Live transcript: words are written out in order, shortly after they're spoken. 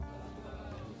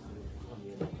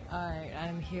Alright,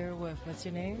 I'm here with, what's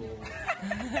your name?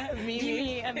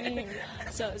 Mimi. Mimi.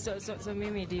 So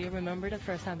Mimi, do you remember the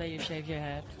first time that you shaved your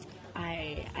head?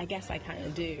 I guess I kind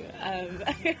of do. I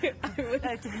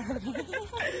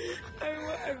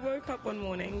woke up one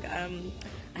morning.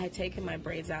 I had taken my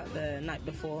braids out the night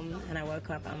before, and I woke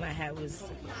up and my hair was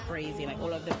crazy, like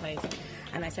all over the place.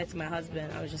 And I said to my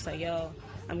husband, I was just like, yo,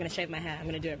 I'm going to shave my hair. I'm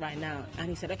going to do it right now. And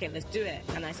he said, okay, let's do it.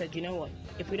 And I said, you know what?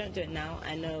 If we don't do it now,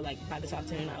 I know, like, by this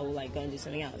afternoon, I will, like, go and do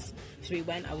something else. So we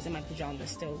went. I was in my pajamas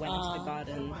still, went into the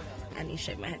garden, and he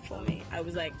shaved my head for me. I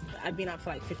was like, I'd been up for,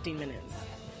 like, 15 minutes.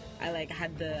 I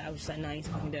was just like, no, I need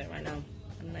to fucking do it right now.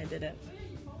 And I did it.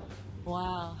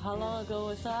 Wow. How long ago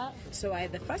was that? So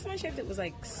the first time I shaved it was,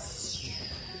 like,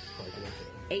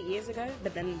 8 years ago.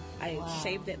 But then I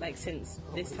shaved it, like, since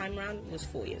this time around was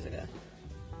 4 years ago.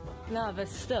 No, but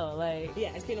still, like...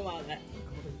 Yeah, it's been a while, but...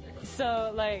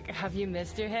 So, like, have you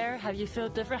missed your hair? Have you feel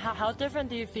different? How different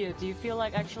do you feel? Do you feel,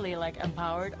 like, actually, like,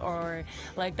 empowered? Or,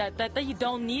 like, that you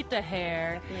don't need the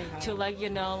hair to, like, you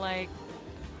know, like...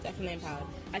 Definitely empowered.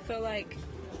 I feel like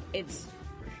it's...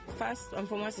 First and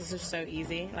foremost, it's just so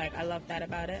easy. Like, I love that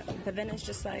about it. But then it's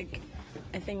just, like...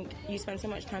 I think you spend so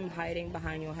much time hiding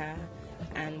behind your hair.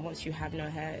 And once you have no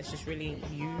hair, it's just really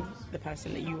you, the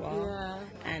person that you are. Yeah.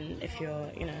 And if you're,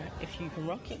 you know, if you can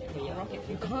rock it, you rock it. If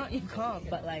you can't, you can't.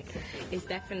 But, like, it's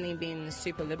definitely been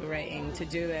super liberating to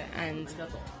do it. And,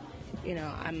 you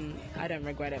know, I don't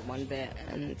regret it one bit.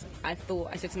 And I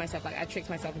said to myself, like, I tricked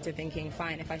myself into thinking,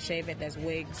 fine, if I shave it, there's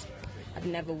wigs. I've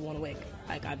never worn a wig.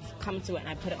 Like, I've come to it and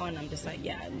I put it on, and I'm just like,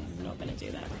 yeah, I'm not going to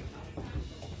do that.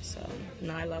 So,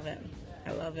 no, I love it.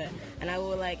 I love it. And I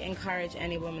will, like, encourage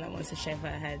any woman that wants to shave her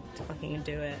head to fucking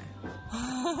do it.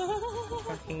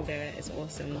 Fucking do it. It's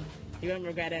awesome. You won't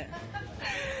regret it.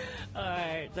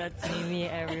 Alright, that's Mimi,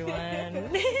 everyone.